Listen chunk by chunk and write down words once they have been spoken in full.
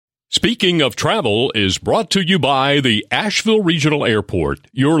Speaking of Travel is brought to you by the Asheville Regional Airport,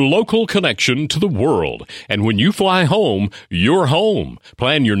 your local connection to the world. And when you fly home, you're home.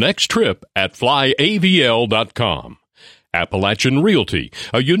 Plan your next trip at flyavl.com. Appalachian Realty,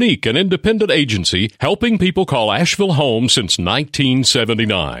 a unique and independent agency helping people call Asheville home since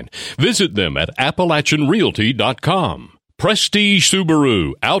 1979. Visit them at appalachianrealty.com. Prestige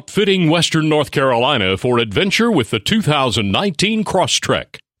Subaru, outfitting Western North Carolina for adventure with the 2019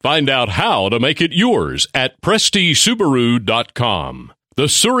 Crosstrek. Find out how to make it yours at prestigesubaru.com. The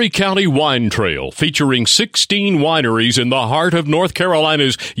Surry County Wine Trail, featuring 16 wineries in the heart of North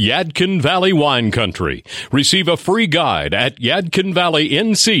Carolina's Yadkin Valley wine country. Receive a free guide at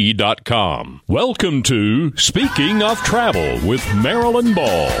yadkinvalleync.com. Welcome to Speaking of Travel with Marilyn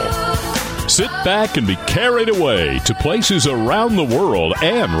Ball. Sit back and be carried away to places around the world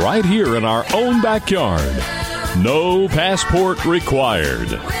and right here in our own backyard. No passport required.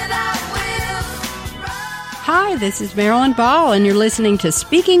 Hi, this is Marilyn Ball, and you're listening to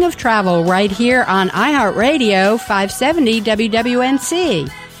Speaking of Travel right here on iHeartRadio 570 WWNC.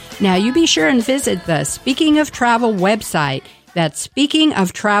 Now, you be sure and visit the Speaking of Travel website. That's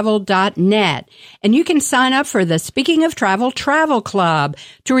speakingoftravel.net. And you can sign up for the Speaking of Travel Travel Club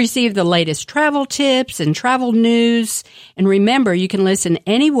to receive the latest travel tips and travel news. And remember, you can listen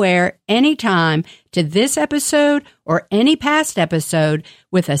anywhere, anytime to this episode or any past episode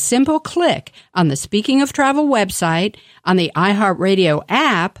with a simple click on the Speaking of Travel website, on the iHeartRadio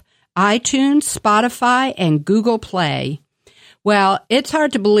app, iTunes, Spotify, and Google Play. Well, it's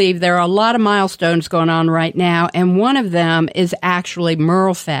hard to believe there are a lot of milestones going on right now, and one of them is actually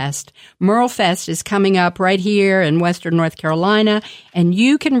MerleFest. MerleFest is coming up right here in Western North Carolina, and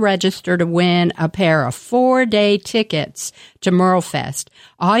you can register to win a pair of 4-day tickets to MerleFest.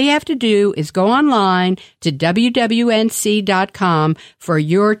 All you have to do is go online to wwnc.com for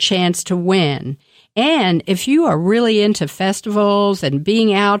your chance to win. And if you are really into festivals and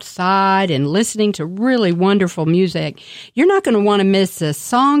being outside and listening to really wonderful music, you're not going to want to miss the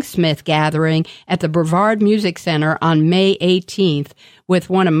Songsmith gathering at the Brevard Music Center on May 18th with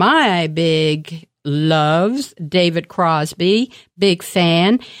one of my big loves, David Crosby, big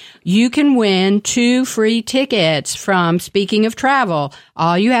fan. You can win 2 free tickets from Speaking of Travel.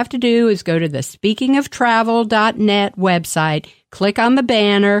 All you have to do is go to the speakingoftravel.net website, click on the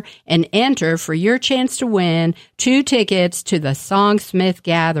banner, and enter for your chance to win 2 tickets to the Songsmith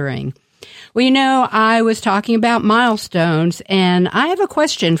gathering. Well, you know, I was talking about milestones, and I have a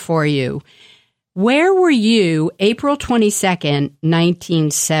question for you. Where were you April 22nd,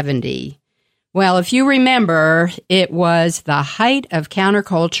 1970? Well, if you remember, it was the height of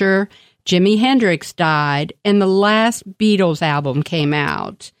counterculture. Jimi Hendrix died, and the last Beatles album came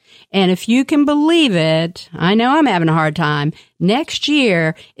out. And if you can believe it, I know I'm having a hard time, next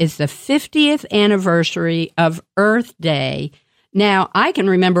year is the 50th anniversary of Earth Day. Now, I can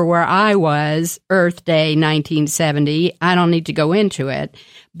remember where I was Earth Day 1970. I don't need to go into it.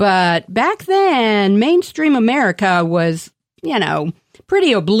 But back then, mainstream America was,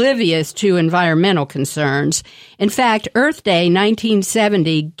 pretty oblivious to environmental concerns. In fact, Earth Day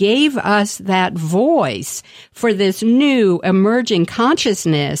 1970 gave us that voice for this new emerging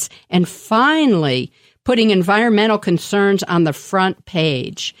consciousness and finally putting environmental concerns on the front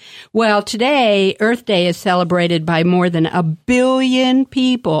page. Well, today, Earth Day is celebrated by more than 1 billion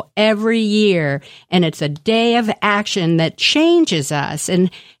people every year, and it's a day of action that changes us and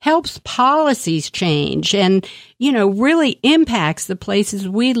helps policies change and, really impacts the places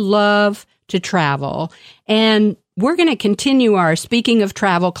we love to travel. And we're going to continue our Speaking of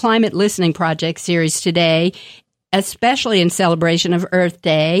Travel Climate Listening Project series today, especially in celebration of Earth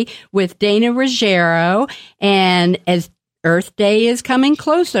Day, with Dana Ruggiero. And as Earth Day is coming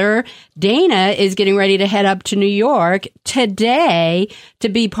closer, Dana is getting ready to head up to New York today to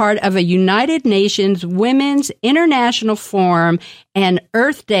be part of a United Nations Women's International Forum and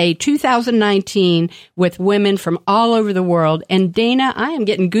Earth Day 2019 with women from all over the world. And Dana, I am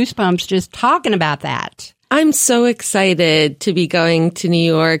getting goosebumps just talking about that. I'm so excited to be going to New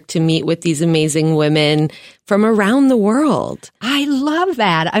York to meet with these amazing women from around the world. I love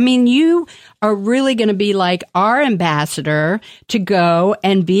that. I mean, you are really going to be like our ambassador to go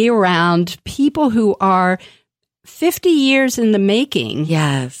and be around people who are 50 years in the making.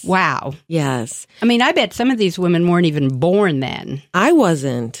 Yes. Wow. Yes. I mean, I bet some of these women weren't even born then. I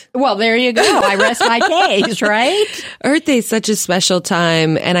wasn't. Well, there you go. I rest my case, right? Earth Day is such a special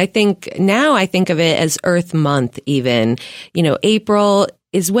time. And I think of it as Earth Month even. April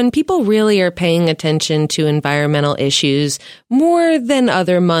is when people really are paying attention to environmental issues more than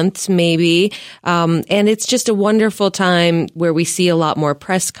other months, maybe. And it's just a wonderful time where we see a lot more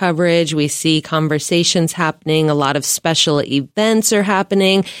press coverage. We see conversations happening. A lot of special events are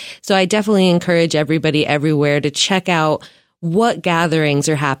happening. So I definitely encourage everybody everywhere to check out what gatherings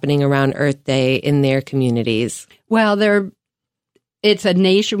are happening around Earth Day in their communities. Well, it's a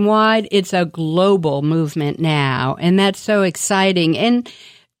nationwide, it's a global movement now, and that's so exciting. And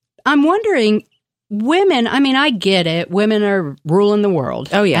I'm wondering, women, I mean, I get it. Women are ruling the world.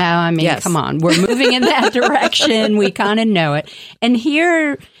 Oh, yeah. I mean, yes. Come on. We're moving in that direction. We kind of know it. And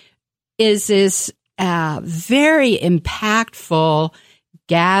here is this very impactful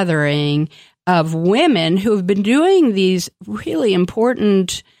gathering of women who have been doing these really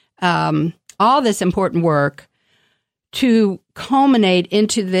important, all this important work to culminate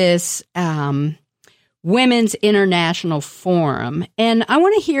into this Women's International Forum. And I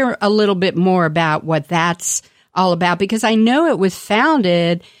want to hear a little bit more about what that's all about, because I know it was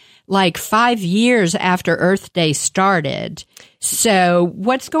founded like 5 years after Earth Day started. So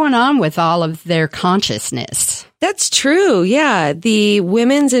what's going on with all of their consciousness? That's true. Yeah. The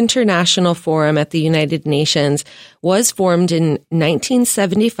Women's International Forum at the United Nations was formed in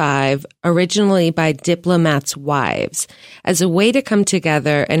 1975, originally by diplomats' wives, as a way to come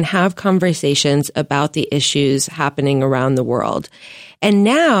together and have conversations about the issues happening around the world. And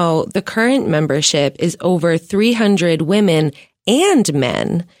now the current membership is over 300 women and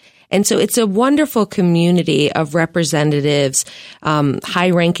men. And so it's a wonderful community of representatives,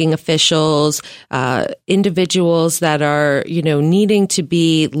 high-ranking officials, individuals that are, needing to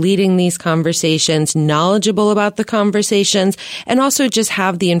be leading these conversations, knowledgeable about the conversations, and also just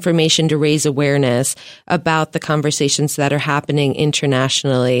have the information to raise awareness about the conversations that are happening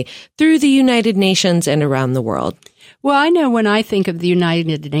internationally through the United Nations and around the world. Well, I know when I think of the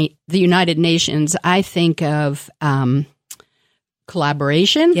United Nations, I think of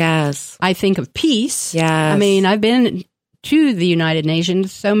collaboration. Yes. I think of peace. Yes. I mean, I've been to the United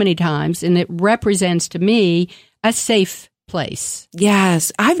Nations so many times, and it represents to me a safe place.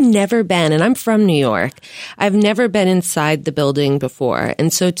 Yes. I've never been, and I'm from New York. I've never been inside the building before.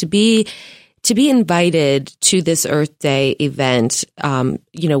 And so to be invited to this Earth Day event,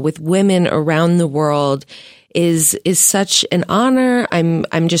 with women around the world is such an honor.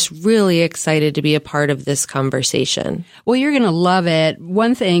 I'm just really excited to be a part of this conversation. Well, you're going to love it.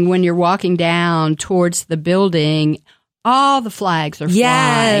 One thing, when you're walking down towards the building, all the flags are flying.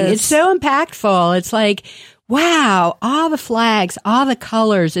 Yes. It's so impactful. It's like, wow, all the flags, all the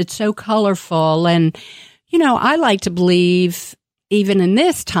colors. It's so colorful. And, I like to believe, even in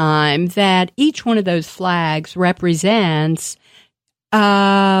this time, that each one of those flags represents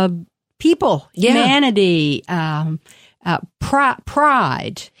people, humanity,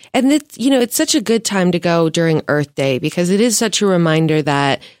 pride. And it's such a good time to go during Earth Day, because it is such a reminder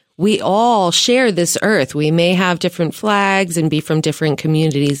that we all share this earth. We may have different flags and be from different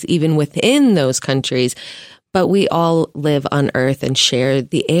communities, even within those countries, but we all live on Earth and share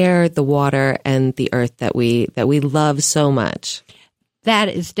the air, the water, and the earth that we love so much. That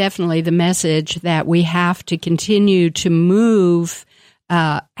is definitely the message that we have to continue to move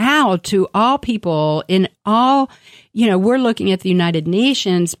out to all people in all, we're looking at the United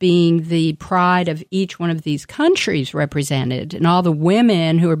Nations being the pride of each one of these countries represented, and all the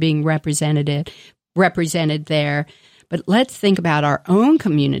women who are being represented there. But let's think about our own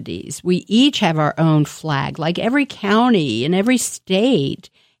communities. We each have our own flag. Like every county and every state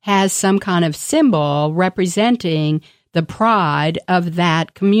has some kind of symbol representing the pride of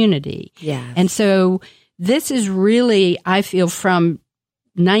that community. Yes. And so this is really, I feel, from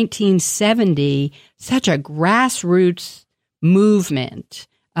 1970, such a grassroots movement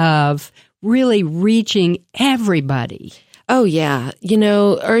of really reaching everybody. Oh, yeah.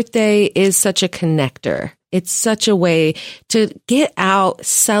 Earth Day is such a connector. It's such a way to get out,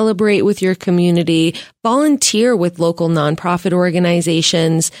 celebrate with your community, volunteer with local nonprofit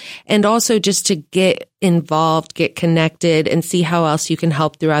organizations, and also just to get involved, get connected, and see how else you can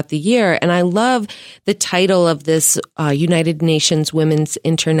help throughout the year. And I love the title of this United Nations Women's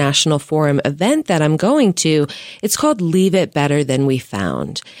International Forum event that I'm going to. It's called Leave It Better Than We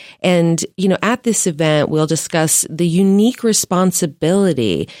Found. And, at this event, we'll discuss the unique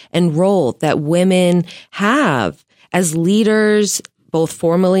responsibility and role that women have as leaders, both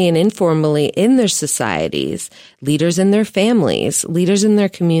formally and informally, in their societies, leaders in their families, leaders in their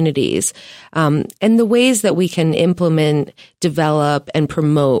communities, and the ways that we can implement, develop, and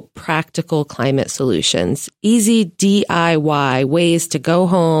promote practical climate solutions, easy DIY ways to go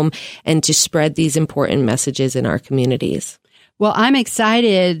home and to spread these important messages in our communities. Well, I'm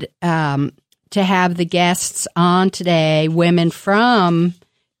excited to have the guests on today, women from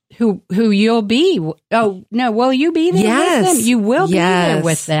who you'll be. Oh, no, will you be there with them? You will be there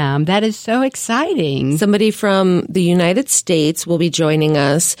with them. That is so exciting. Somebody from the United States will be joining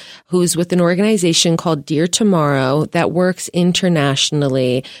us who's with an organization called Dear Tomorrow that works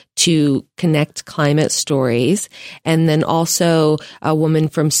internationally to connect climate stories. And then also a woman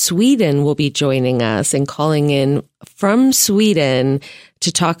from Sweden will be joining us and calling in from Sweden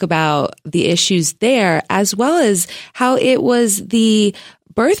to talk about the issues there, as well as how it was the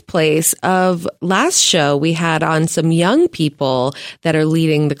birthplace of last show we had on some young people that are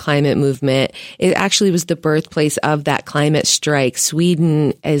leading the climate movement. It actually was the birthplace of that climate strike.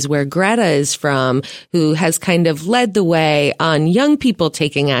 Sweden is where Greta is from, who has kind of led the way on young people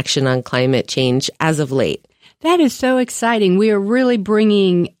taking action on climate change as of late. That is so exciting. We are really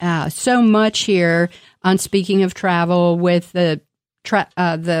bringing so much here on Speaking of Travel with the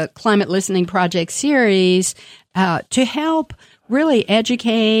Climate Listening Project series to help really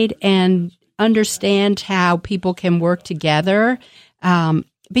educate and understand how people can work together,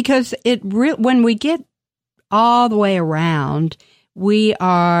 because when we get all the way around, we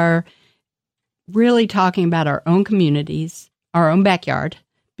are really talking about our own communities, our own backyard,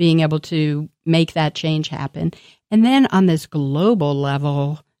 being able to make that change happen. And then on this global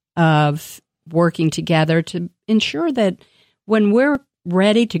level of working together to ensure that when we're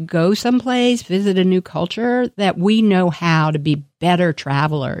ready to go someplace, visit a new culture, that we know how to be better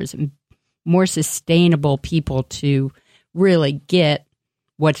travelers and more sustainable people to really get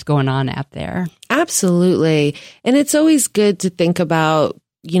what's going on out there. Absolutely. And it's always good to think about,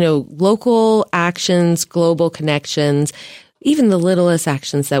 local actions, global connections. Even the littlest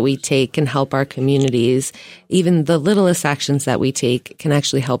actions that we take can help our communities. Even the littlest actions that we take can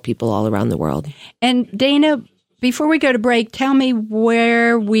actually help people all around the world. And Dana, before we go to break, tell me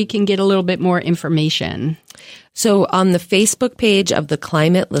where we can get a little bit more information. So on the Facebook page of the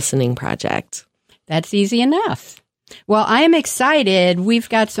Climate Listening Project. That's easy enough. Well, I am excited. We've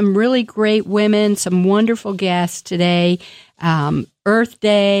got some really great women, some wonderful guests today. Earth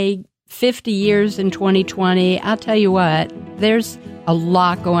Day, 50 years in 2020. I'll tell you what, there's a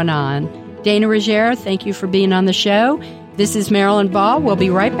lot going on. Dana Ruggiero, thank you for being on the show. This is Marilyn Ball. We'll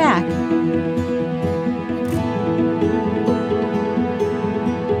be right back.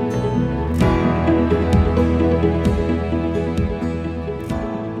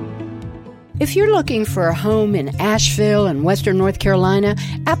 If you're looking for a home in Asheville and Western North Carolina,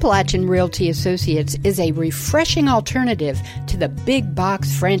 Appalachian Realty Associates is a refreshing alternative to the big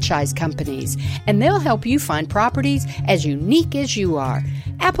box franchise companies, and they'll help you find properties as unique as you are.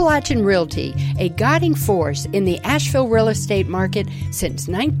 Appalachian Realty, a guiding force in the Asheville real estate market since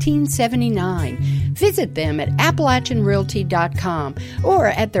 1979. Visit them at AppalachianRealty.com or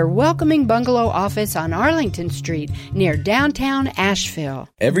at their welcoming bungalow office on Arlington Street near downtown Asheville.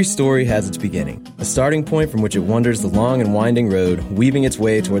 Every story has its beginning, a starting point from which it wanders the long and winding road, weaving its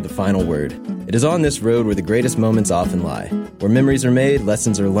way toward the final word. It is on this road where the greatest moments often lie, where memories are made,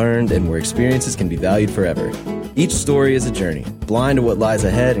 lessons are learned, and where experiences can be valued forever. Each story is a journey, blind to what lies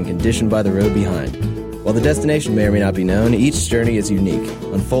ahead and conditioned by the road behind. While the destination may or may not be known, each journey is unique,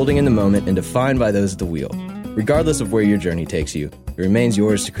 unfolding in the moment and defined by those at the wheel. Regardless of where your journey takes you, it remains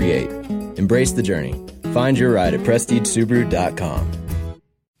yours to create. Embrace the journey. Find your ride at PrestigeSubaru.com.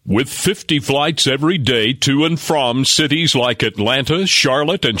 With 50 flights every day to and from cities like Atlanta,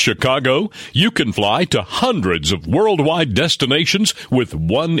 Charlotte, and Chicago, you can fly to hundreds of worldwide destinations with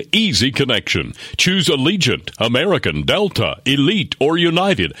one easy connection. Choose Allegiant, American, Delta, Elite, or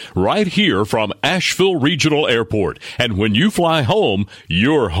United right here from Asheville Regional Airport. And when you fly home,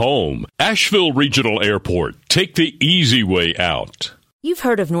 you're home. Asheville Regional Airport. Take the easy way out. You've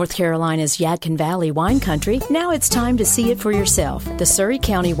heard of North Carolina's Yadkin Valley wine country. Now it's time to see it for yourself. The Surry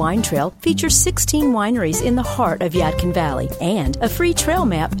County Wine Trail features 16 wineries in the heart of Yadkin Valley, and a free trail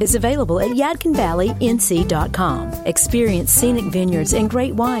map is available at YadkinValleyNC.com. Experience scenic vineyards and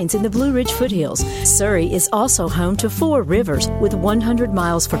great wines in the Blue Ridge foothills. Surry is also home to 4 rivers with 100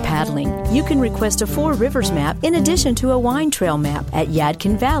 miles for paddling. You can request a 4 rivers map in addition to a wine trail map at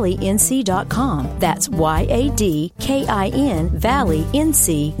YadkinValleyNC.com. That's YADKIN Valley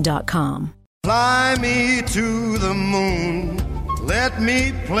NC.com. Fly me to the moon, let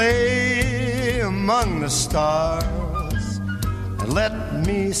me play among the stars, and let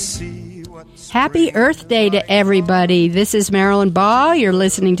me see what's... Happy Earth Day to everybody. This is Marilyn Ball. You're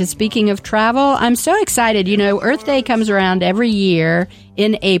listening to Speaking of Travel. I'm so excited. Earth Day comes around every year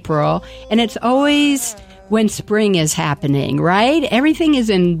in April, and it's always when spring is happening, right? Everything is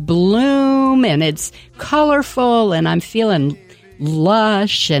in bloom, and it's colorful, and I'm feeling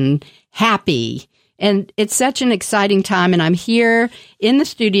lush and happy. And it's such an exciting time. And I'm here in the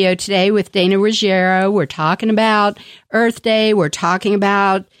studio today with Dana Ruggiero. We're talking about Earth Day. We're talking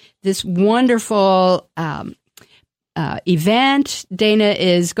about this wonderful event Dana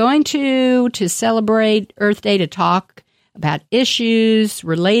is going to celebrate Earth Day, to talk about issues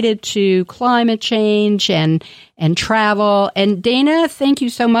related to climate change and travel. And Dana, thank you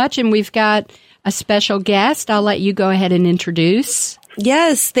so much. And we've got a special guest. I'll let you go ahead and introduce.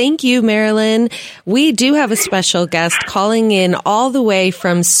 Yes, thank you, Marilyn. We do have a special guest calling in all the way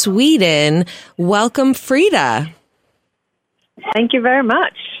from Sweden. Welcome, Frida. Thank you very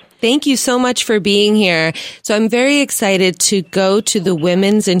much. Thank you so much for being here. So I'm very excited to go to the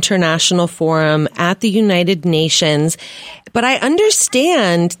Women's International Forum at the United Nations. But I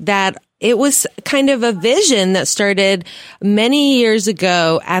understand that it was kind of a vision that started many years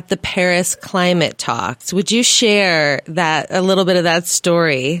ago at the Paris Climate Talks. Would you share a little bit of that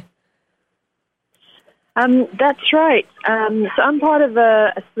story? That's right. So I'm part of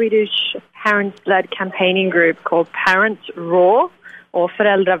a Swedish parents-led campaigning group called Parents Raw, or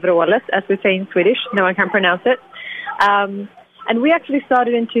Föräldravrålet, as we say in Swedish. No one can pronounce it. And we actually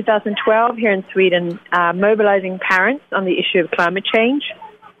started in 2012 here in Sweden, mobilizing parents on the issue of climate change,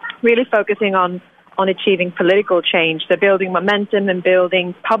 really focusing on achieving political change, so building momentum and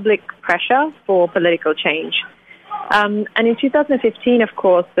building public pressure for political change. And in 2015, of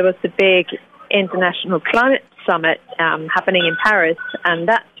course, there was the big international climate summit happening in Paris. And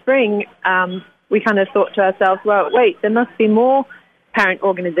that spring, we kind of thought to ourselves, well, wait, there must be more parent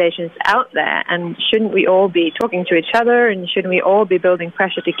organizations out there, and shouldn't we all be talking to each other, and shouldn't we all be building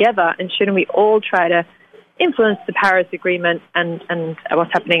pressure together, and shouldn't we all try to influence the Paris Agreement and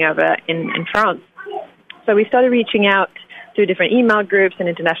what's happening over in France? So we started reaching out to different email groups and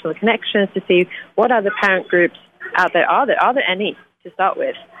international connections to see what other parent groups out there are. Are there any to start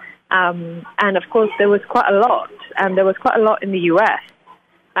with? And of course, there was quite a lot, and there was quite a lot in the U.S.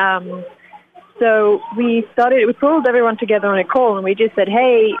 So we pulled everyone together on a call, and we just said,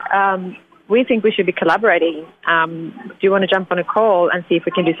 hey, we think we should be collaborating. Do you want to jump on a call and see if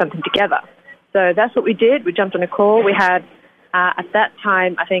we can do something together? So that's what we did. We jumped on a call. We had, at that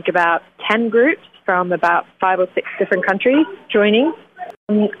time, I think about 10 groups from about 5 or 6 different countries joining.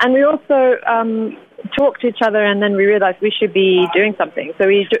 And we also talked to each other, and then we realized we should be doing something. So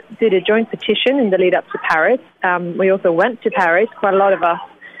we did a joint petition in the lead up to Paris. We also went to Paris, quite a lot of us,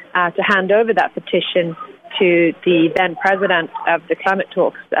 to hand over that petition to the then president of the climate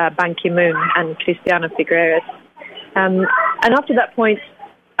talks, Ban Ki-moon and Cristiano Figueres. And after that point,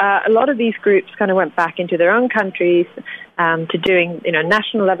 a lot of these groups kind of went back into their own countries to doing,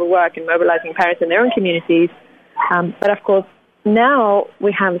 national level work and mobilizing parents in their own communities. But of course, now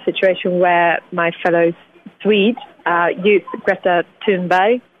we have a situation where my fellow Swede youth, Greta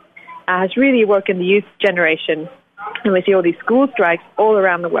Thunberg, has really awoken the youth generation. And we see all these school strikes all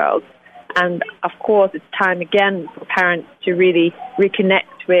around the world. And of course, it's time again for parents to really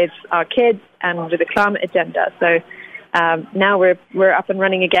reconnect with our kids and with the climate agenda. So now we're up and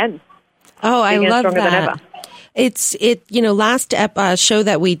running again. Oh, I love stronger that. Than ever. Last show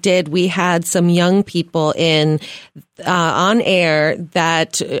that we did, we had some young people on air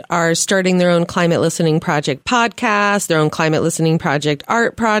that are starting their own climate listening project podcast, their own climate listening project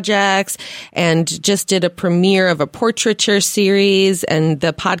art projects, and just did a premiere of a portraiture series, and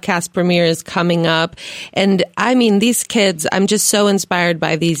the podcast premiere is coming up. And I mean, these kids, I'm just so inspired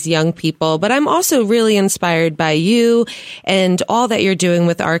by these young people, but I'm also really inspired by you and all that you're doing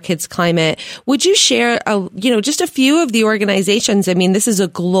with Our Kids Climate. Would you share, just a few of the organizations? I mean, this is a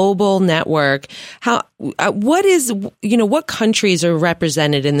global network. What countries are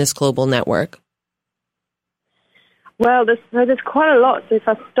represented in this global network? Well, there's quite a lot. So if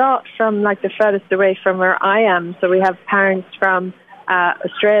I start from the furthest away from where I am, so we have parents from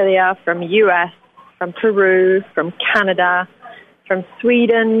Australia, from US, from Peru, from Canada, from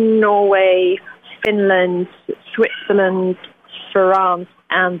Sweden, Norway, Finland, Switzerland, France,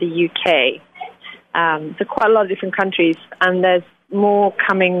 and the UK. So quite a lot of different countries, and there's more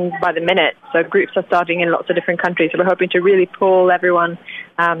coming by the minute. So groups are starting in lots of different countries. So we're hoping to really pull everyone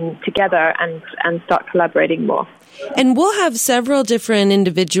together and start collaborating more. And we'll have several different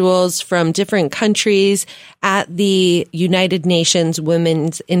individuals from different countries at the United Nations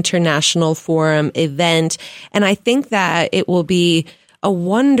Women's International Forum event. And I think that it will be a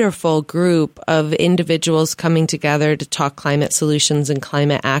wonderful group of individuals coming together to talk climate solutions and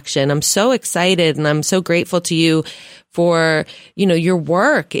climate action. I'm so excited, and I'm so grateful to you for, your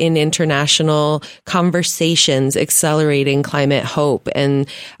work in international conversations, accelerating climate hope. And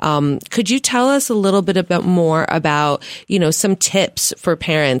could you tell us a little bit more about, some tips for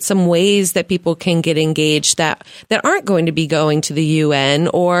parents, some ways that people can get engaged that aren't going to be going to the UN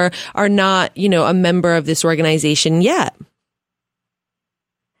or are not, a member of this organization yet?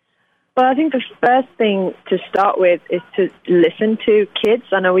 Well, I think the first thing to start with is to listen to kids.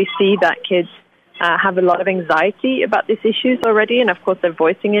 I know we see that kids have a lot of anxiety about these issues already, and of course they're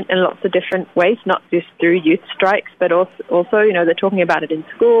voicing it in lots of different ways, not just through youth strikes, but also they're talking about it in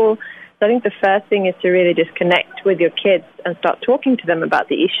school. So I think the first thing is to really just connect with your kids and start talking to them about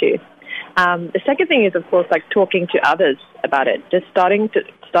the issue. The second thing is, of course, like talking to others about it. Just starting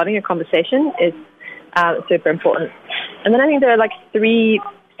a conversation is super important. And then I think there are like three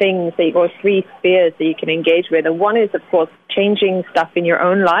spheres that you can engage with. And one is, of course, changing stuff in your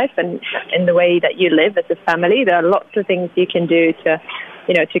own life and in the way that you live as a family. There are lots of things you can do to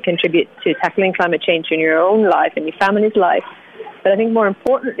contribute to tackling climate change in your own life and your family's life. But I think more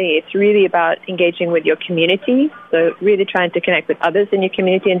importantly, it's really about engaging with your community. So really trying to connect with others in your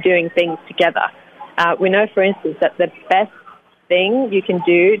community and doing things together. We know, for instance, that the best thing you can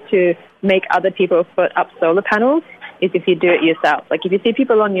do to make other people put up solar panels is if you do it yourself. Like if you see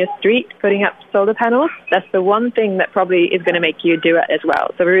people on your street putting up solar panels, that's the one thing that probably is going to make you do it as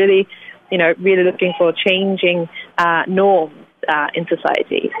well. So we're really, really looking for changing norms in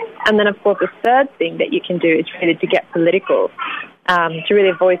society. And then, of course, the third thing that you can do is really to get political, to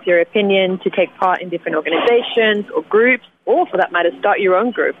really voice your opinion, to take part in different organizations or groups, or for that matter, start your own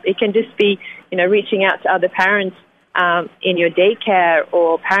group. It can just be, reaching out to other parents in your daycare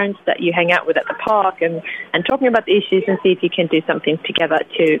or parents that you hang out with at the park and talking about the issues and see if you can do something together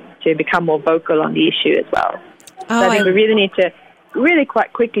to become more vocal on the issue as well. So I think we really need to really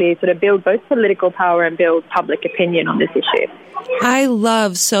quite quickly sort of build both political power and build public opinion on this issue. I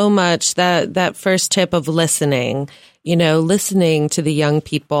love so much that first tip of listening, listening to the young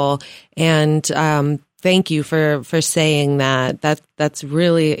people. And thank you for saying that. That's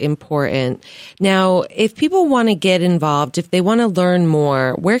really important. Now, if people want to get involved, if they want to learn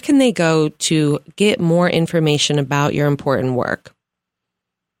more, where can they go to get more information about your important work?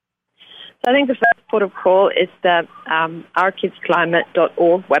 So I think the first port of call is the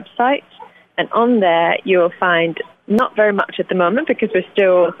ourkidsclimate.org website. And on there, you'll find not very much at the moment because we're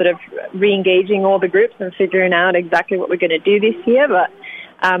still sort of re-engaging all the groups and figuring out exactly what we're going to do this year. But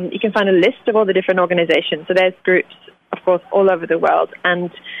you can find a list of all the different organizations. So there's groups, of course, all over the world. And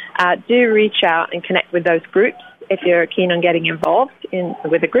do reach out and connect with those groups if you're keen on getting involved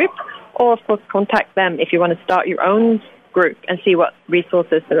with a group. Or, of course, contact them if you want to start your own group and see what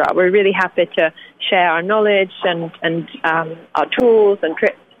resources there are. We're really happy to share our knowledge and our tools and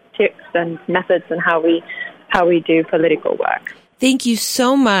tips and methods and how we do political work. Thank you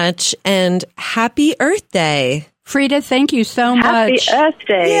so much, and happy Earth Day. Frida, thank you so much. Happy Earth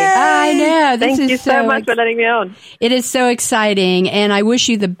Day. Yay! I know. Thank you so much for letting me on. It is so exciting, and I wish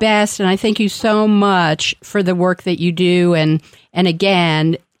you the best, and I thank you so much for the work that you do. And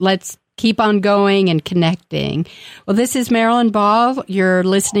again, let's keep on going and connecting. Well, this is Marilyn Ball. You're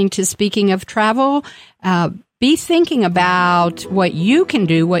listening to Speaking of Travel. Be thinking about what you can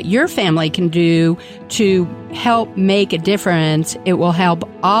do, what your family can do to help make a difference. It will help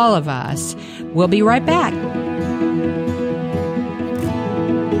all of us. We'll be right back.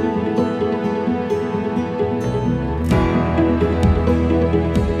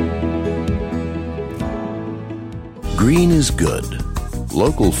 Green is good.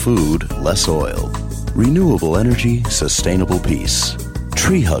 Local food, less oil. Renewable energy, sustainable peace.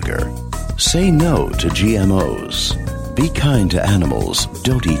 Tree hugger. Say no to GMOs. Be kind to animals,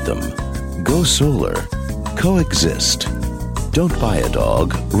 don't eat them. Go solar. Coexist. Don't buy a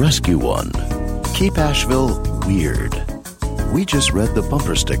dog, rescue one. Keep Asheville weird. We just read the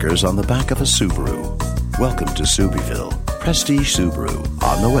bumper stickers on the back of a Subaru. Welcome to Subieville. Prestige Subaru.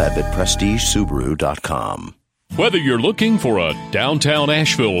 On the web at prestigesubaru.com. Whether you're looking for a downtown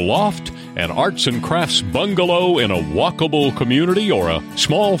Asheville loft, an arts and crafts bungalow in a walkable community, or a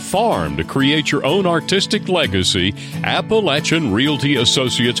small farm to create your own artistic legacy, Appalachian Realty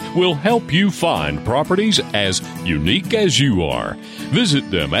Associates will help you find properties as unique as you are.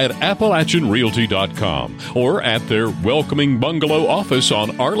 Visit them at AppalachianRealty.com or at their welcoming bungalow office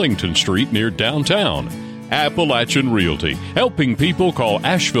on Arlington Street near downtown. Appalachian Realty, helping people call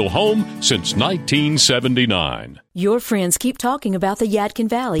Asheville home since 1979. Your friends keep talking about the Yadkin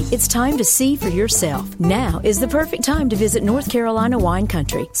Valley. It's time to see for yourself. Now is the perfect time to visit North Carolina wine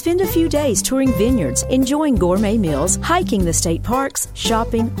country. Spend a few days touring vineyards, enjoying gourmet meals, hiking the state parks,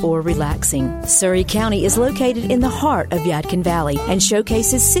 shopping, or relaxing. Surry County is located in the heart of Yadkin Valley and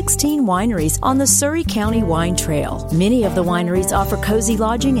showcases 16 wineries on the Surry County Wine Trail. Many of the wineries offer cozy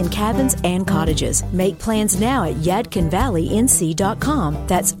lodging in cabins and cottages. Make plans now at yadkinvalleync.com.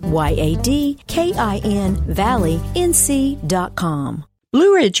 That's YADKIN Valley NC.com.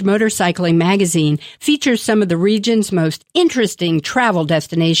 Blue Ridge Motorcycling Magazine features some of the region's most interesting travel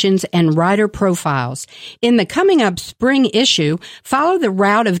destinations and rider profiles. In the coming up spring issue, follow the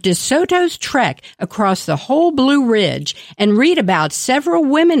route of DeSoto's trek across the whole Blue Ridge and read about several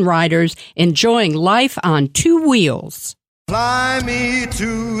women riders enjoying life on two wheels. Fly me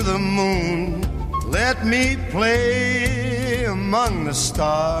to the moon, let me play among the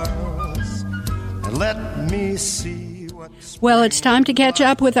stars, and let me see what's... Well, it's time to catch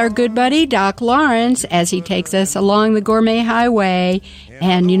up with our good buddy, Doc Lawrence, as he takes us along the Gourmet Highway.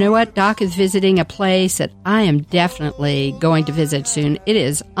 And you know what? Doc is visiting a place that I am definitely going to visit soon. It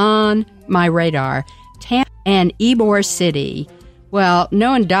is on my radar, Tampa and Ybor City. Well,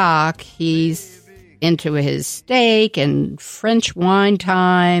 knowing Doc, he's into his steak and French wine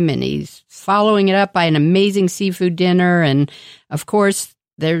time, and he's following it up by an amazing seafood dinner, and of course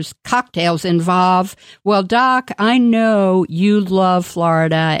there's cocktails involved. Well, Doc, I know you love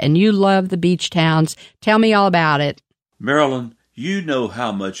Florida and you love the beach towns. Tell me all about it. Marilyn, you know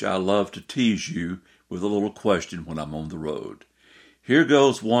how much I love to tease you with a little question when I'm on the road. Here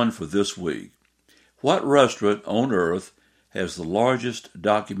goes one for this week. What restaurant on earth has the largest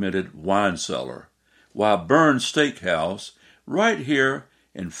documented wine cellar? Why, Burns Steakhouse, right here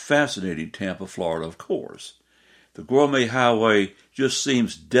in fascinating Tampa, Florida, of course. The Gourmet Highway just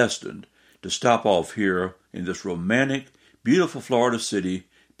seems destined to stop off here in this romantic, beautiful Florida city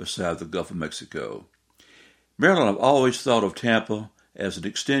beside the Gulf of Mexico. Marilyn, I've always thought of Tampa as an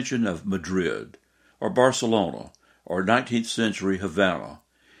extension of Madrid, or Barcelona, or 19th century Havana.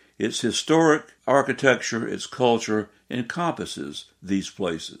 Its historic architecture, its culture, encompasses these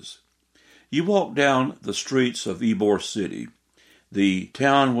places. You walk down the streets of Ybor City, the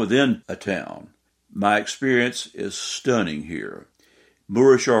town within a town. My experience is stunning here.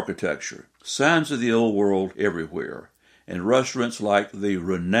 Moorish architecture, signs of the old world everywhere, and restaurants like the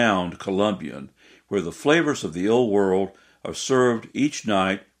renowned Colombian, where the flavors of the old world are served each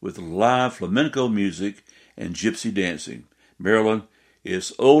night with live flamenco music and gypsy dancing. Maryland,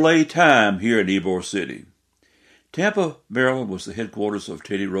 it's Ole time here in Ybor City. Tampa, Maryland was the headquarters of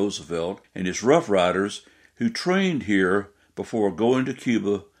Teddy Roosevelt and his Rough Riders, who trained here before going to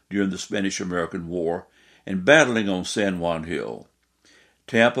Cuba during the Spanish-American War and battling on San Juan Hill.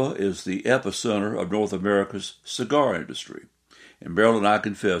 Tampa is the epicenter of North America's cigar industry. In Maryland, I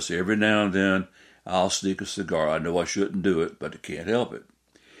confess, every now and then I'll sneak a cigar. I know I shouldn't do it, but I can't help it.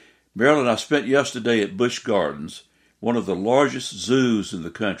 Maryland, I spent yesterday at Busch Gardens, one of the largest zoos in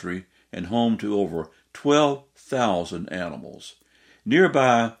the country and home to over 12,000 animals.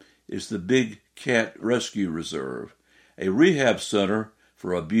 Nearby is the Big Cat Rescue Reserve, a rehab center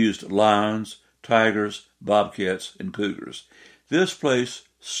for abused lions, tigers, bobcats, and cougars. This place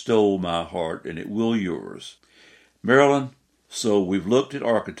stole my heart, and it will yours. Maryland, so we've looked at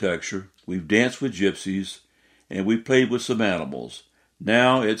architecture, we've danced with gypsies, and we've played with some animals.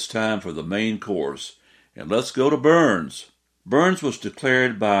 Now it's time for the main course, and let's go to Burns. Burns was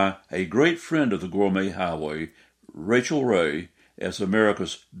declared by a great friend of the Gourmet Highway, Rachel Ray, as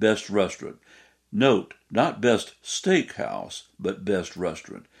America's best restaurant. Note, not best steakhouse, but best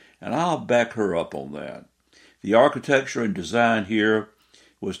restaurant. And I'll back her up on that. The architecture and design here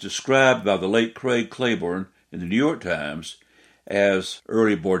was described by the late Craig Claiborne in the New York Times as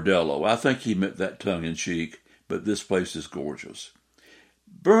early bordello. I think he meant that tongue-in-cheek, but this place is gorgeous.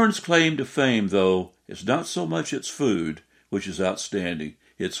 Burns' claim to fame, though, is not so much its food, which is outstanding,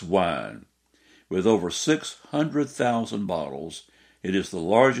 it's wine. With over 600,000 bottles, it is the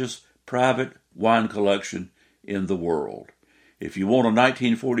largest private wine collection in the world. If you want a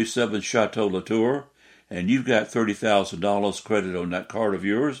 1947 Chateau Latour and you've got $30,000 credit on that card of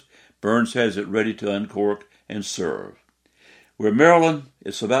yours, Burns has it ready to uncork and serve. Where Maryland,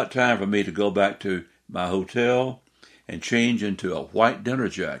 it's about time for me to go back to my hotel and change into a white dinner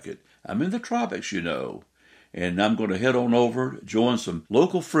jacket. I'm in the tropics, you know, and I'm going to head on over, join some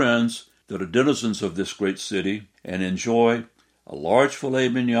local friends that are denizens of this great city, and enjoy a large filet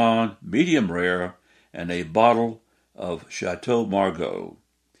mignon, medium rare, and a bottle of Chateau Margaux.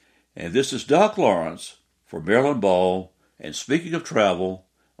 And this is Doc Lawrence for Marilyn Ball, and speaking of travel,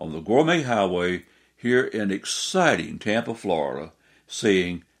 on the Gourmet Highway here in exciting Tampa, Florida,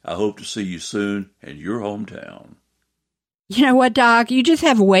 saying, I hope to see you soon in your hometown. You know what, Doc? You just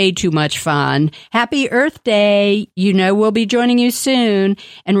have way too much fun. Happy Earth Day. You know we'll be joining you soon.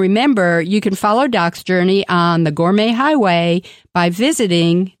 And remember, you can follow Doc's journey on the Gourmet Highway by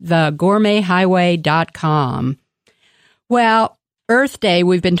visiting thegourmethighway.com. Well, Earth Day,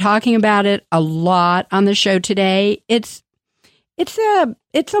 we've been talking about it a lot on the show today. It's a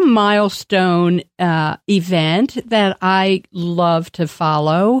milestone event that I love to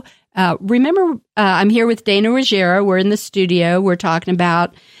follow. Remember, I'm here with Dana Ruggiero. We're in the studio. We're talking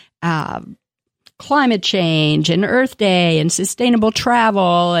about climate change and Earth Day and sustainable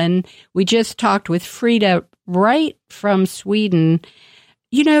travel. And we just talked with Frida right from Sweden.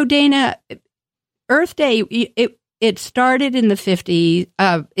 You know, Dana, Earth Day, it started in the 50s,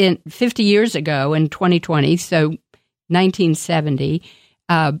 50 years ago in 2020, so 1970.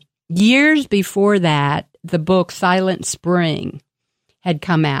 Years before that, the book Silent Spring had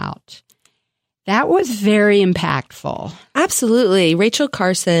come out. That was very impactful. Absolutely. Rachel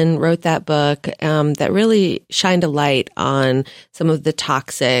Carson wrote that book that really shined a light on some of the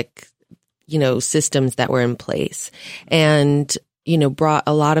toxic, systems that were in place and, brought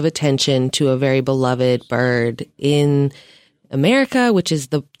a lot of attention to a very beloved bird in America, which is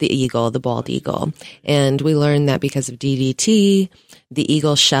the eagle, the bald eagle. And we learned that because of DDT, the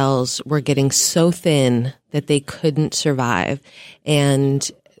eagle shells were getting so thin that they couldn't survive. And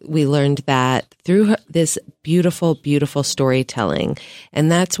we learned that through this beautiful, beautiful storytelling. And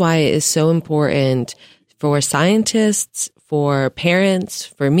that's why it is so important for scientists, for parents,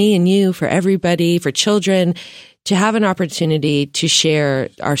 for me and you, for everybody, for children, to have an opportunity to share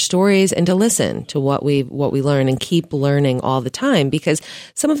our stories and to listen to what we learn and keep learning all the time, because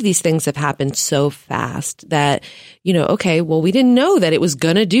some of these things have happened so fast that, okay, well, we didn't know that it was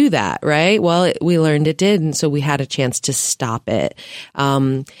going to do that, right? Well, we learned it did. And so we had a chance to stop it.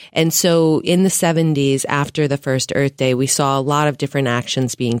 And so in the 70s, after the first Earth Day, we saw a lot of different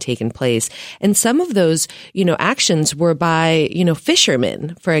actions being taken place. And some of those, actions were by,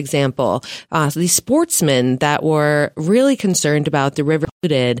 fishermen, for example, these sportsmen that were really concerned about the river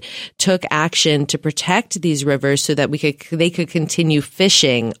polluted, took action to protect these rivers so that they could continue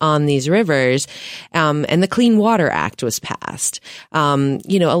fishing on these rivers. And the Clean Water Act was passed. A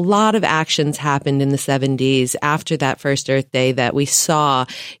lot of actions happened in the 70s after that first Earth Day that we saw,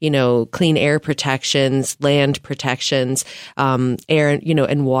 clean air protections, land protections, air,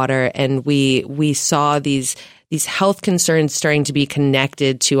 and water. And we saw these health concerns starting to be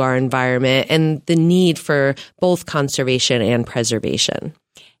connected to our environment and the need for both conservation and preservation.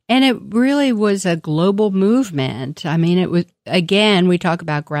 And it really was a global movement. I mean, it was, again, we talk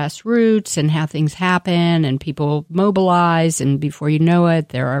about grassroots and how things happen and people mobilize. And before you know it,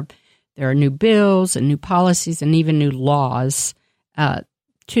 there are new bills and new policies and even new laws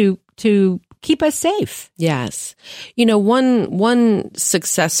to keep us safe. Yes. One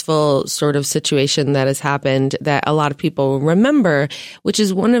successful sort of situation that has happened that a lot of people remember, which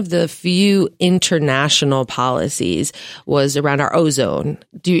is one of the few international policies, was around our ozone.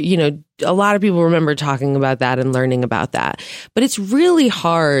 A lot of people remember talking about that and learning about that. But it's really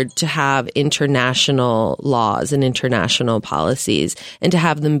hard to have international laws and international policies and to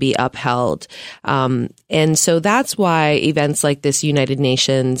have them be upheld. And so that's why events like this United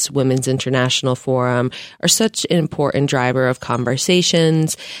Nations Women's International Forum are such an important driver of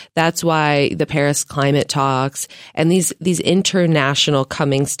conversations. That's why the Paris climate talks and these international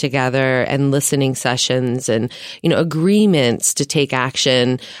comings together and listening sessions and, agreements to take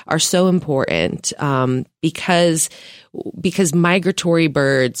action are so important because migratory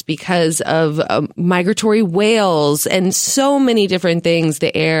birds, because of migratory whales, and so many different things,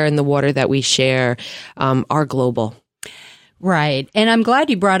 the air and the water that we share are global. Right. And I'm glad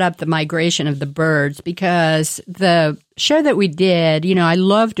you brought up the migration of the birds, because the show that we did, I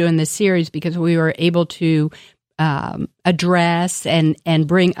love doing this series because we were able to address and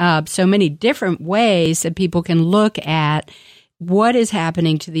bring up so many different ways that people can look at what is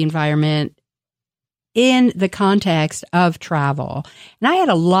happening to the environment in the context of travel. And I had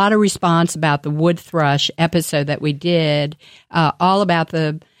a lot of response about the wood thrush episode that we did, all about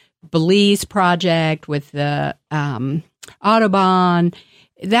the Belize project with the Audubon.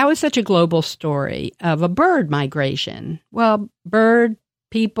 That was such a global story of a bird migration. Well, bird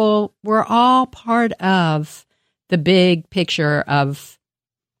people were all part of the big picture of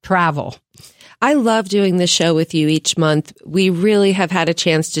travel. I love doing this show with you each month. We really have had a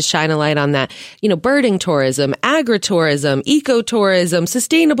chance to shine a light on that. Birding tourism, agritourism, ecotourism,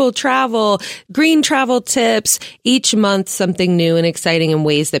 sustainable travel, green travel tips. Each month, something new and exciting in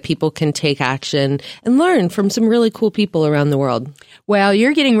ways that people can take action and learn from some really cool people around the world. Well,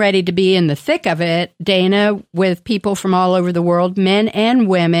 you're getting ready to be in the thick of it, Dana, with people from all over the world, men and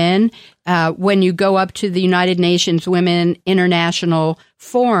women, when you go up to the United Nations Women International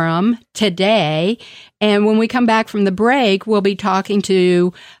Forum today. And when we come back from the break, we'll be talking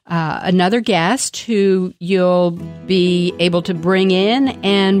to another guest who you'll be able to bring in,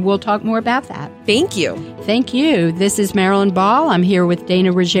 and we'll talk more about that. Thank you. Thank you. This is Marilyn Ball. I'm here with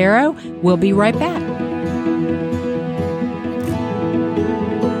Dana Ruggiero. We'll be right back.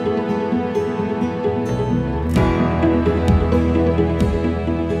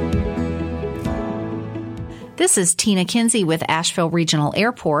 This is Tina Kinsey with Asheville Regional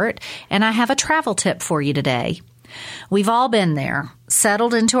Airport, and I have a travel tip for you today. We've all been there,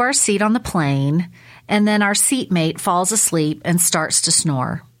 settled into our seat on the plane, and then our seatmate falls asleep and starts to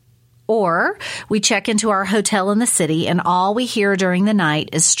snore. Or we check into our hotel in the city, and all we hear during the night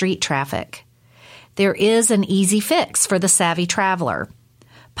is street traffic. There is an easy fix for the savvy traveler.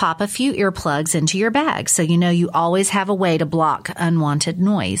 Pop a few earplugs into your bag so you know you always have a way to block unwanted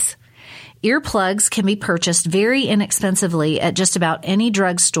noise. Earplugs can be purchased very inexpensively at just about any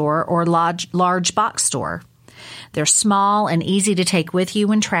drugstore or large box store. They're small and easy to take with you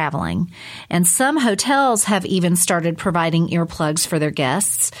when traveling, and some hotels have even started providing earplugs for their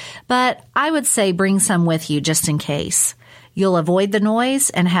guests, but I would say bring some with you just in case. You'll avoid the noise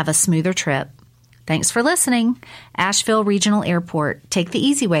and have a smoother trip. Thanks for listening. Asheville Regional Airport. Take the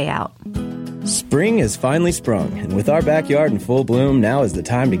easy way out. Spring has finally sprung, and with our backyard in full bloom, now is the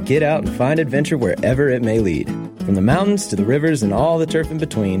time to get out and find adventure wherever it may lead. From the mountains to the rivers and all the turf in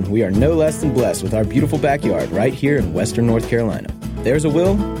between, we are no less than blessed with our beautiful backyard right here in western North Carolina. There's a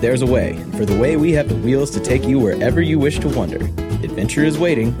will, there's a way, and for the way we have the wheels to take you wherever you wish to wander. Adventure is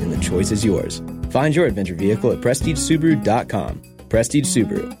waiting, and the choice is yours. Find your adventure vehicle at PrestigeSubaru.com. Prestige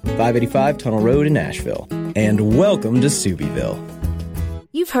Subaru, 585 Tunnel Road in Asheville. And welcome to Subieville.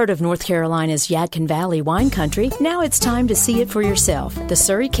 You've heard of North Carolina's Yadkin Valley wine country. Now it's time to see it for yourself. The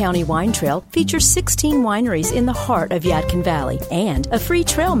Surry County Wine Trail features 16 wineries in the heart of Yadkin Valley, and a free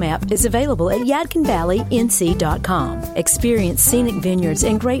trail map is available at yadkinvalleync.com. Experience scenic vineyards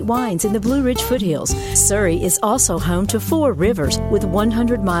and great wines in the Blue Ridge foothills. Surry is also home to 4 rivers with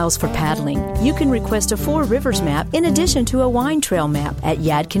 100 miles for paddling. You can request a 4 rivers map in addition to a wine trail map at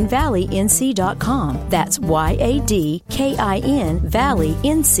yadkinvalleync.com. That's YADKIN Valley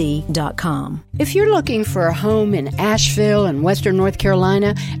NC.com. If you're looking for a home in Asheville and western North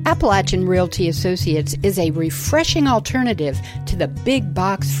Carolina, Appalachian Realty Associates is a refreshing alternative to the big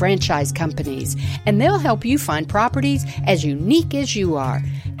box franchise companies, and they'll help you find properties as unique as you are.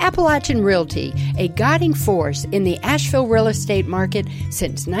 Appalachian Realty, a guiding force in the Asheville real estate market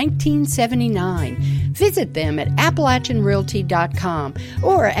since 1979. Visit them at AppalachianRealty.com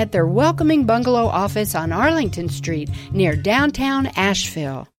or at their welcoming bungalow office on Arlington Street near downtown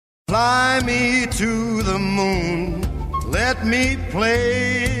Asheville. Fly me to the moon, let me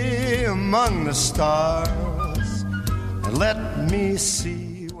play among the stars, and let me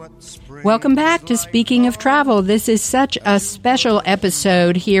see what spring. Welcome back to Speaking of Travel. This is such a special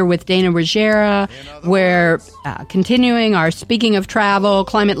episode here with Dana Ruggiero. We're continuing our Speaking of Travel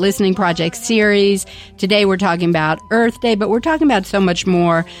Climate Listening Project series. Today we're talking about Earth Day, but we're talking about so much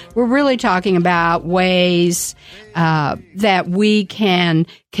more. We're really talking about ways that we can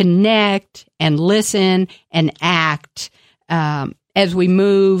connect and listen and act as we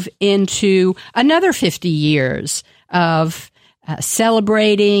move into another 50 years of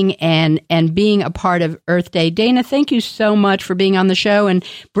celebrating and being a part of Earth Day. Dana, thank you so much for being on the show and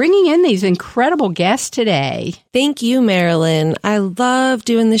bringing in these incredible guests today. Thank you, Marilyn. I love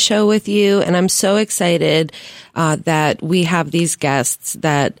doing the show with you, and I'm so excited that we have these guests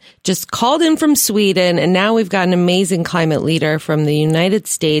that just called in from Sweden, and now we've got an amazing climate leader from the United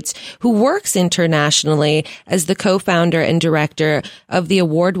States who works internationally as the co-founder and director of the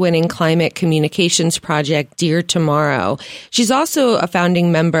award-winning climate communications project Dear Tomorrow. She's also a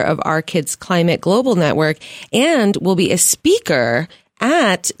founding member of Our Kids Climate Global Network and will be a speaker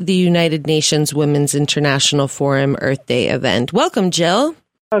at the United Nations Women's International Forum Earth Day event. Welcome, Jill.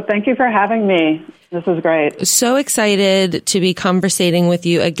 Oh, thank you for having me. This is great. So excited to be conversating with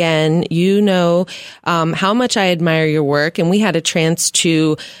you again. You know how much I admire your work, and we had a chance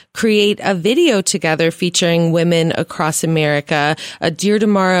to create a video together featuring women across America, a Dear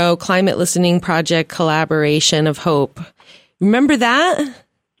Tomorrow Climate Listening Project collaboration of hope. Remember that?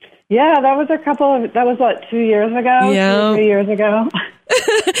 Yeah, that was what, 2 years ago? Yeah. 3 years ago.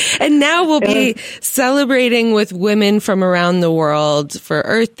 And now we'll be celebrating with women from around the world for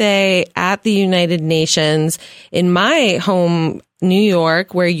Earth Day at the United Nations in my home, New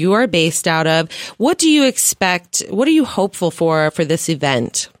York, where you are based out of. What do you expect? What are you hopeful for this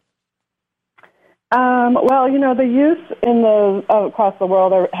event? Well, the youth across the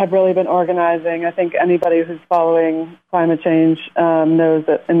world have really been organizing. I think anybody who's following climate change knows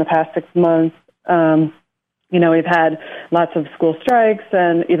that in the past 6 months, we've had lots of school strikes,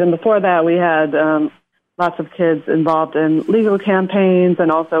 and even before that, we had lots of kids involved in legal campaigns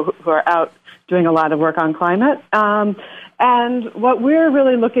and also who are out doing a lot of work on climate. And what we're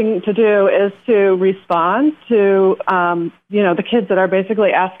really looking to do is to respond to, the kids that are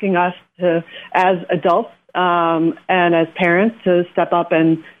basically asking us to, as adults and as parents, to step up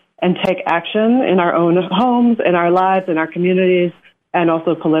and take action in our own homes, in our lives, in our communities, and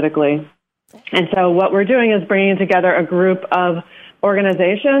also politically. And so what we're doing is bringing together a group of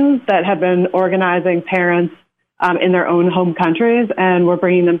organizations that have been organizing parents in their own home countries, and we're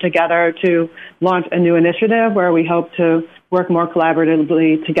bringing them together to launch a new initiative where we hope to work more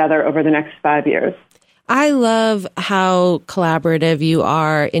collaboratively together over the next 5 years. I love how collaborative you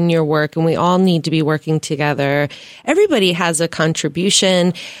are in your work, and we all need to be working together. Everybody has a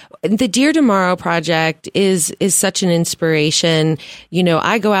contribution. The Dear Tomorrow project is such an inspiration.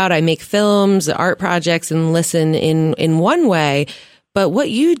 I go out, I make films, art projects, and listen in one way. But what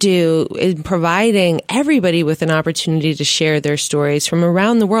you do in providing everybody with an opportunity to share their stories from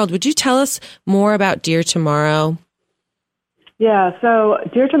around the world. Would you tell us more about Dear Tomorrow? Yeah, so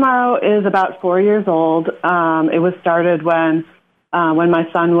Dear Tomorrow is about 4 years old. It was started when my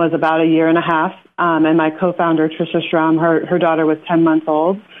son was about a year and a half, and my co-founder, Tricia Schramm, her daughter was 10 months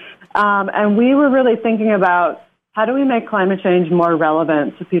old. And we were really thinking about how do we make climate change more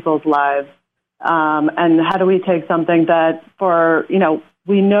relevant to people's lives? And how do we take something that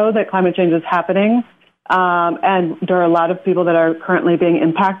we know that climate change is happening, and there are a lot of people that are currently being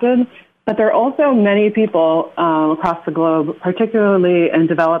impacted, but there are also many people across the globe, particularly in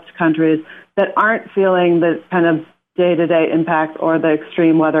developed countries, that aren't feeling the kind of day-to-day impact or the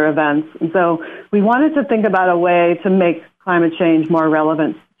extreme weather events. And so we wanted to think about a way to make climate change more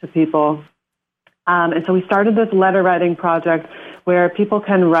relevant to people. And so we started this letter writing project where people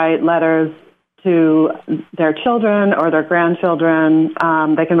can write letters to their children or their grandchildren.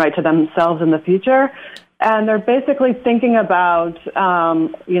 They can write to themselves in the future. And they're basically thinking about,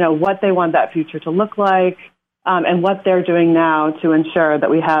 what they want that future to look like, and what they're doing now to ensure that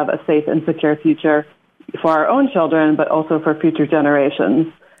we have a safe and secure future for our own children, but also for future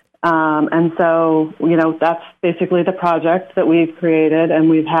generations. And so, that's basically the project that we've created. And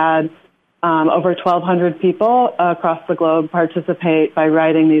we've had over 1,200 people across the globe participate by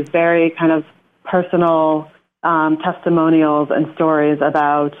writing these very kind of personal testimonials and stories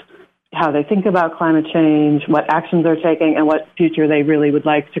about how they think about climate change, what actions they're taking, and what future they really would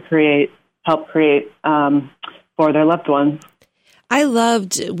like to help create for their loved ones. I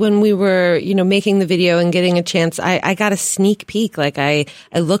loved when we were, making the video and getting a chance. I got a sneak peek. Like I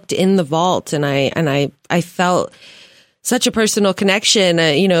looked in the vault and I felt such a personal connection,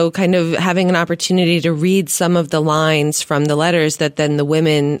 kind of having an opportunity to read some of the lines from the letters that then the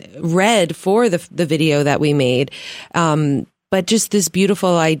women read for the video that we made. But just this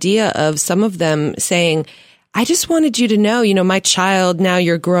beautiful idea of some of them saying, I just wanted you to know, my child, now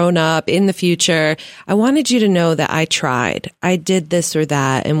you're grown up in the future. I wanted you to know that I tried. I did this or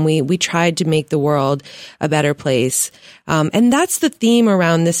that. And we tried to make the world a better place. And that's the theme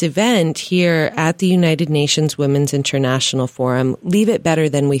around this event here at the United Nations Women's International Forum. Leave it better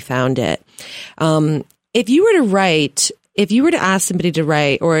than we found it. If you were to ask somebody to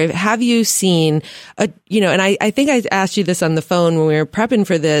write, or have you seen and I think I asked you this on the phone when we were prepping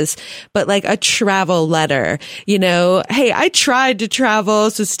for this, but like a travel letter, hey, I tried to travel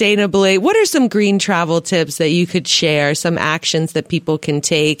sustainably. What are some green travel tips that you could share, some actions that people can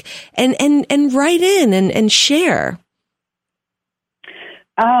take and write in and share?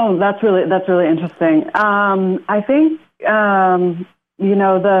 Oh, that's really interesting. I think,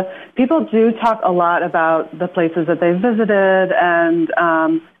 the people do talk a lot about the places that they've visited, and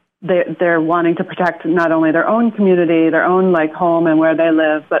they're wanting to protect not only their own community, their own home and where they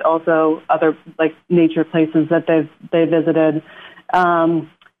live, but also other nature places that they visited.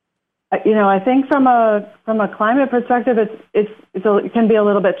 I think from a climate perspective, it can be a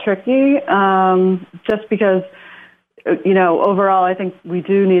little bit tricky, just because. Overall, I think we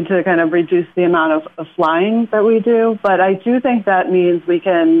do need to kind of reduce the amount of flying that we do, but I do think that means we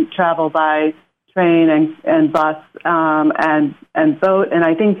can travel by train and bus and boat. And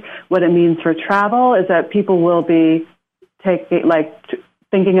I think what it means for travel is that people will be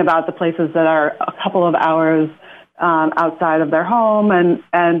thinking about the places that are a couple of hours outside of their home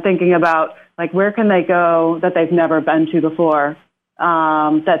and thinking about like where can they go that they've never been to before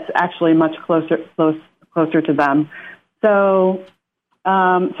that's actually much closer to them. So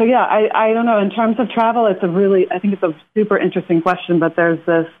yeah, I don't know. In terms of travel, I think it's a super interesting question, but there's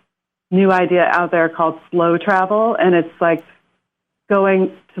this new idea out there called slow travel, and it's like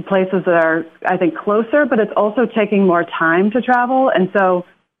going to places that are, I think, closer, but it's also taking more time to travel. And so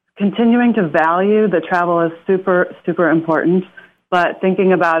continuing to value that travel is super, super important, but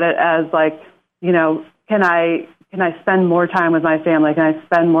thinking about it as like, you know, can I spend more time with my family? Can I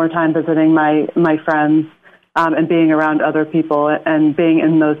spend more time visiting my friends and being around other people and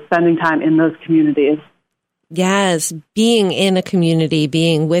spending time in those communities? Yes, being in a community,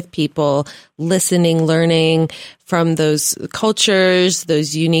 being with people, listening, learning from those cultures,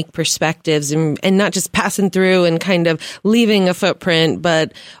 those unique perspectives, and not just passing through and kind of leaving a footprint,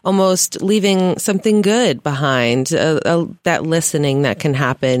 but almost leaving something good behind. That listening that can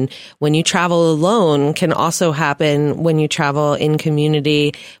happen when you travel alone can also happen when you travel in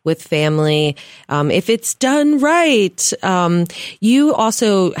community with family. If it's done right, you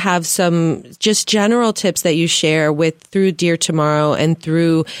also have some just general tips that you share through Dear Tomorrow and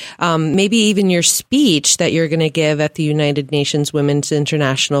through maybe even your speech that you're going to give at the United Nations Women's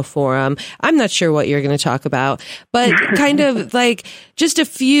International Forum. I'm not sure what you're going to talk about, but kind of like just a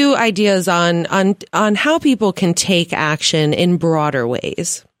few ideas on how people can take action in broader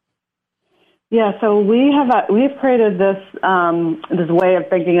ways. Yeah, so we've created this way of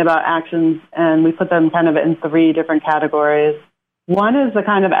thinking about actions, and we put them kind of in 3 different categories. One is the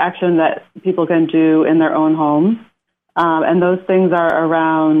kind of action that people can do in their own homes. And those things are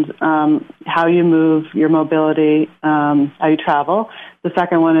around how you move, your mobility, how you travel. The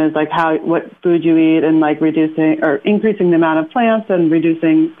second one is like what food you eat and like reducing or increasing the amount of plants and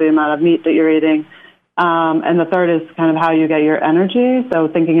reducing the amount of meat that you're eating. And the third is kind of how you get your energy. So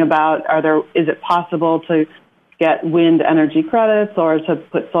thinking about is it possible to get wind energy credits or to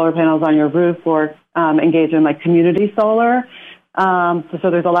put solar panels on your roof or engage in like community solar. So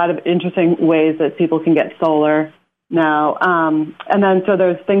there's a lot of interesting ways that people can get solar now. And then so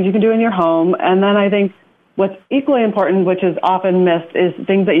there's things you can do in your home. And then I think what's equally important, which is often missed, is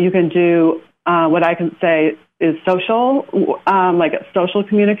things that you can do, what I can say is social, like social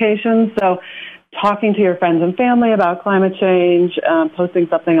communication. So talking to your friends and family about climate change, posting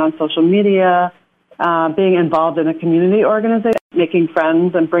something on social media, being involved in a community organization, making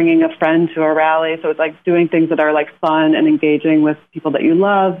friends and bringing a friend to a rally. So it's like doing things that are like fun and engaging with people that you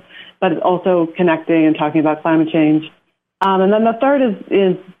love, but it's also connecting and talking about climate change. And then the third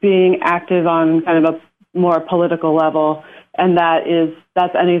is being active on kind of a more political level. And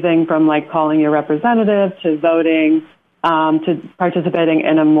that's anything from like calling your representative to voting, to participating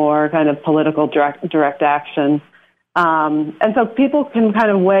in a more kind of political direct action. And so people can kind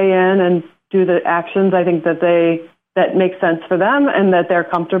of weigh in and do the actions, I think, that make sense for them and that they're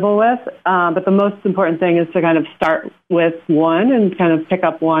comfortable with. But the most important thing is to kind of start with one and kind of pick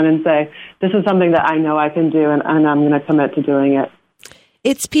up one and say, this is something that I know I can do and I'm going to commit to doing it.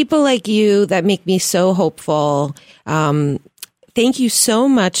 It's people like you that make me so hopeful. Thank you so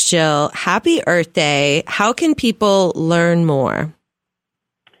much, Jill. Happy Earth Day. How can people learn more?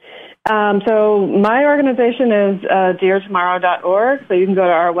 So my organization is deartomorrow.org, so you can go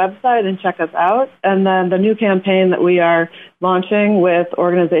to our website and check us out. And then the new campaign that we are launching with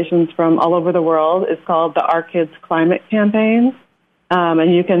organizations from all over the world is called the Our Kids Climate Campaign.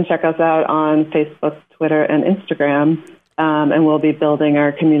 And you can check us out on Facebook, Twitter, and Instagram. And we'll be building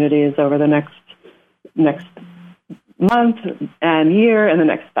our communities over the next month and year and the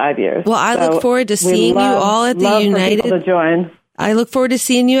next 5 years. Well, I look forward to seeing you all at the United. For people to join. I look forward to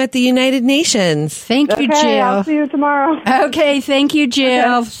seeing you at the United Nations. Thank you, Jill. I'll see you tomorrow. Okay, thank you,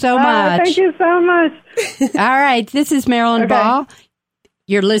 Jill, so much. Thank you so much. All right, this is Marilyn Ball.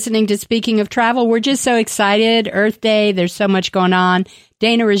 You're listening to Speaking of Travel. We're just so excited. Earth Day, there's so much going on.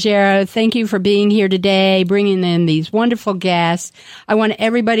 Dana Ruggiero, thank you for being here today, bringing in these wonderful guests. I want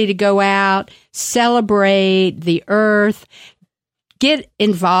everybody to go out, celebrate the Earth, get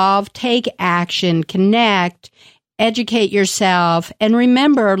involved, take action, connect, educate yourself, and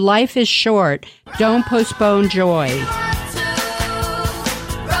remember, life is short. Don't postpone joy.